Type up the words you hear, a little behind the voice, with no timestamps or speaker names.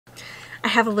I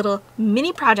have a little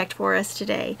mini project for us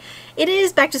today. It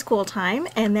is back to school time,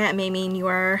 and that may mean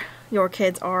your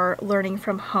kids are learning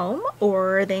from home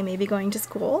or they may be going to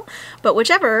school. But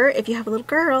whichever, if you have a little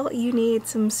girl, you need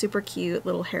some super cute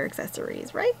little hair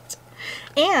accessories, right?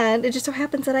 And it just so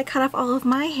happens that I cut off all of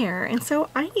my hair, and so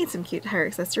I need some cute hair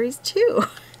accessories too.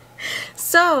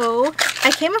 So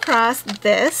I came across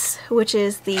this, which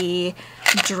is the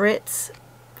Dritz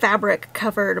fabric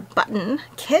covered button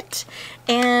kit,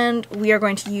 and we are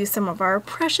going to use some of our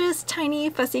precious tiny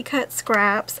fussy cut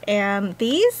scraps and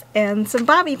these and some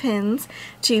bobby pins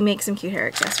to make some cute hair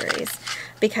accessories,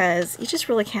 because you just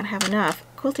really can't have enough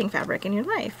quilting fabric in your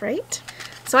life, right?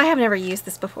 So I have never used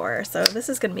this before, so this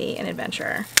is going to be an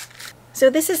adventure. So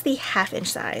this is the 1/2 inch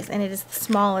size, and it is the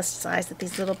smallest size that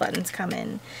these little buttons come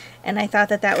in, and I thought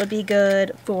that that would be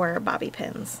good for bobby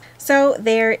pins. So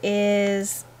there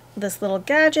is this little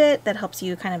gadget that helps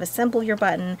you kind of assemble your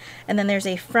button, and then there's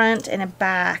a front and a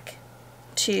back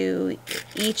to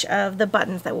each of the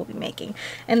buttons that we'll be making.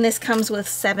 And this comes with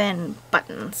 7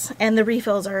 buttons, and the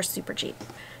refills are super cheap.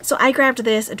 So I grabbed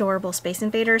this adorable Space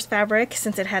Invaders fabric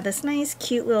since it had this nice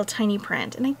cute little tiny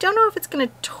print, and I don't know if it's going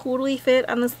to totally fit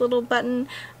on this little button,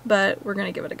 but we're going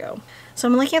to give it a go. So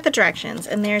I'm looking at the directions,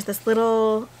 and there's this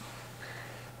little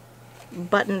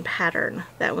button pattern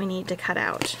that we need to cut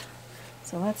out.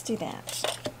 So let's do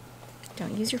that.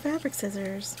 Don't use your fabric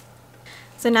scissors.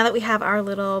 So now that we have our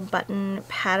little button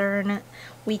pattern,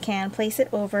 we can place it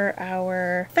over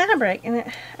our fabric.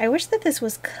 And I wish that this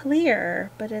was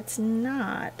clear, but it's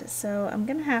not. So I'm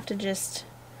gonna have to just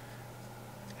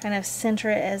kind of center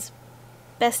it as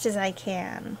best as I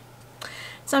can.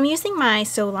 So I'm using my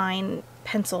Sew Line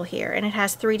pencil here, and it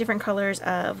has 3 different colors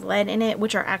of lead in it,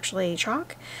 which are actually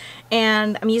chalk.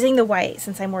 And I'm using the white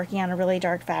since I'm working on a really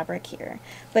dark fabric here.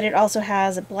 But it also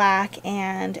has black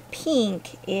and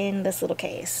pink in this little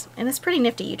case. And it's pretty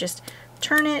nifty. You just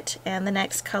turn it and the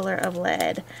next color of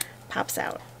lead pops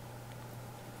out.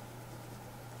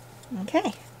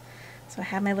 Okay, so I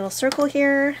have my little circle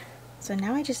here. So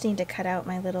now I just need to cut out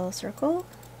my little circle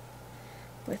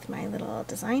with my little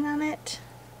design on it.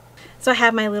 So I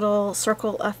have my little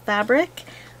circle of fabric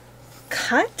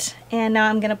cut, and now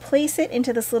I'm going to place it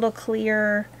into this little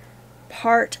clear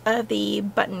part of the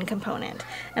button component,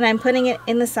 and I'm putting it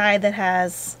in the side that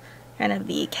has kind of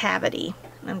the cavity.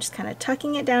 I'm just kind of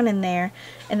tucking it down in there,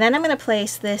 and then I'm going to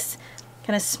place this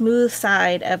kind of smooth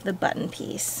side of the button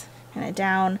piece kind of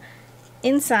down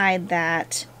inside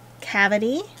that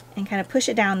cavity and kind of push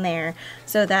it down there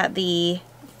so that the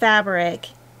fabric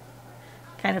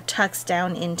kind of tucks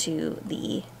down into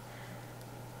the,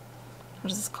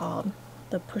 what is this called?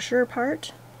 The pusher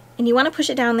part. And you want to push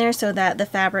it down there so that the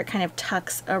fabric kind of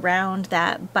tucks around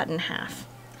that button half.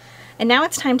 And now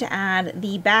it's time to add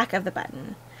the back of the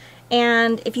button.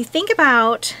 And if you think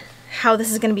about how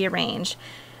this is going to be arranged,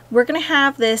 we're going to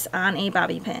have this on a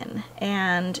bobby pin,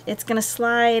 and it's going to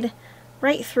slide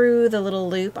right through the little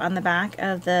loop on the back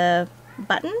of the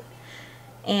button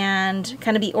and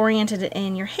kind of be oriented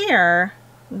in your hair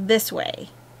this way.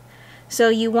 So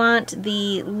you want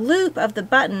the loop of the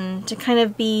button to kind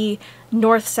of be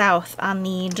north-south on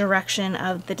the direction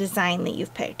of the design that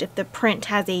you've picked. If the print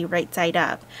has a right side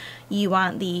up, you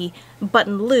want the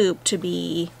button loop to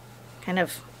be kind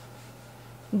of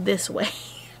this way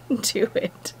to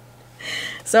it.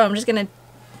 So I'm just going to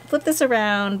flip this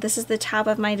around. This is the top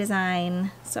of my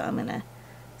design, so I'm going to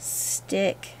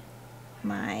stick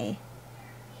my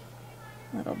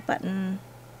little button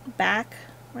back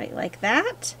right like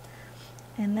that.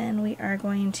 And then we are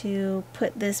going to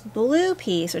put this blue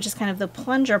piece, which is kind of the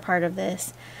plunger part of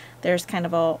this. There's kind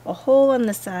of a hole on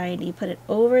the side. You put it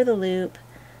over the loop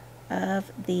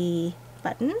of the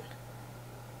button.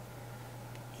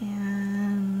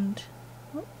 And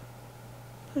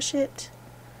push it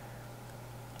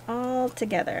all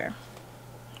together.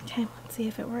 Okay, let's see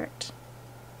if it worked.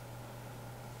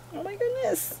 Oh my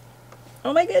goodness.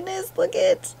 Oh my goodness, look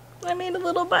it. I made a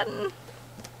little button.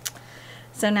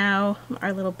 So now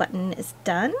our little button is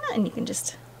done, and you can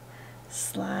just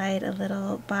slide a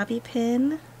little bobby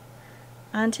pin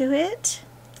onto it.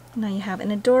 Now you have an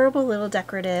adorable little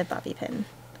decorative bobby pin.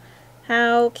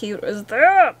 How cute is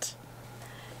that?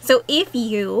 So if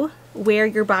you wear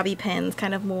your bobby pins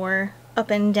kind of more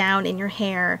up and down in your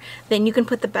hair, then you can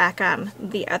put the back on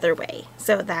the other way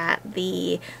so that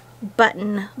the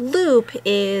button loop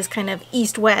is kind of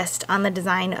east-west on the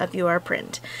design of your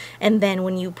print. And then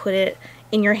when you put it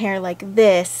in your hair like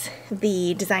this,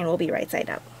 the design will be right side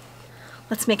up.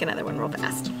 Let's make another one real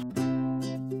fast.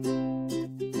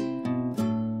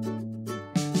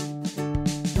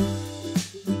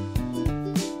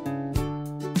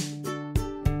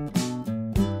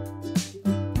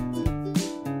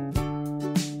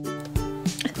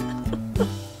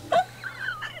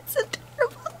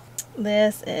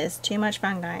 This is too much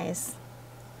fun, guys.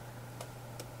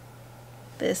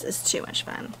 This is too much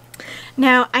fun.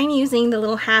 Now, I'm using the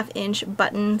little 1/2-inch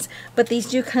buttons, but these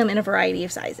do come in a variety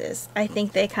of sizes. I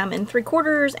think they come in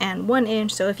 3/4 and 1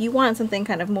 inch, so if you want something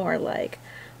kind of more like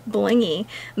blingy,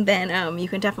 then you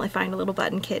can definitely find a little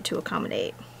button kit to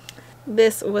accommodate.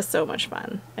 This was so much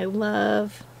fun. I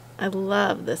love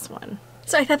this one.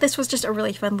 So I thought this was just a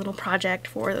really fun little project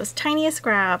for those tiniest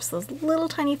scraps, those little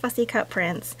tiny fussy cut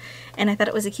prints, and I thought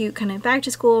it was a cute kind of back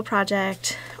to school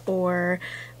project or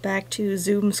back to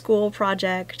Zoom school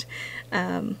project.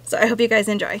 So I hope you guys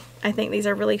enjoy. I think these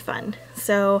are really fun.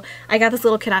 So I got this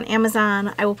little kit on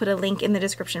Amazon. I will put a link in the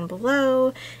description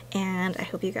below, and I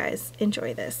hope you guys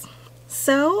enjoy this.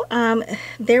 So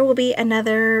there will be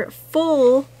another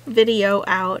full video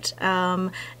out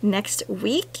next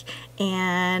week,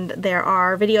 and there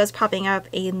are videos popping up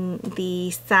in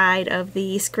the side of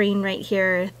the screen right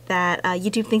here that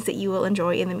YouTube thinks that you will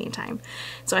enjoy in the meantime.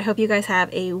 So I hope you guys have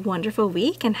a wonderful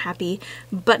week and happy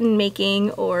button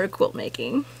making or quilt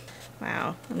making.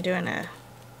 Wow, I'm doing a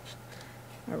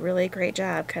really great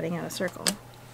job cutting out a circle.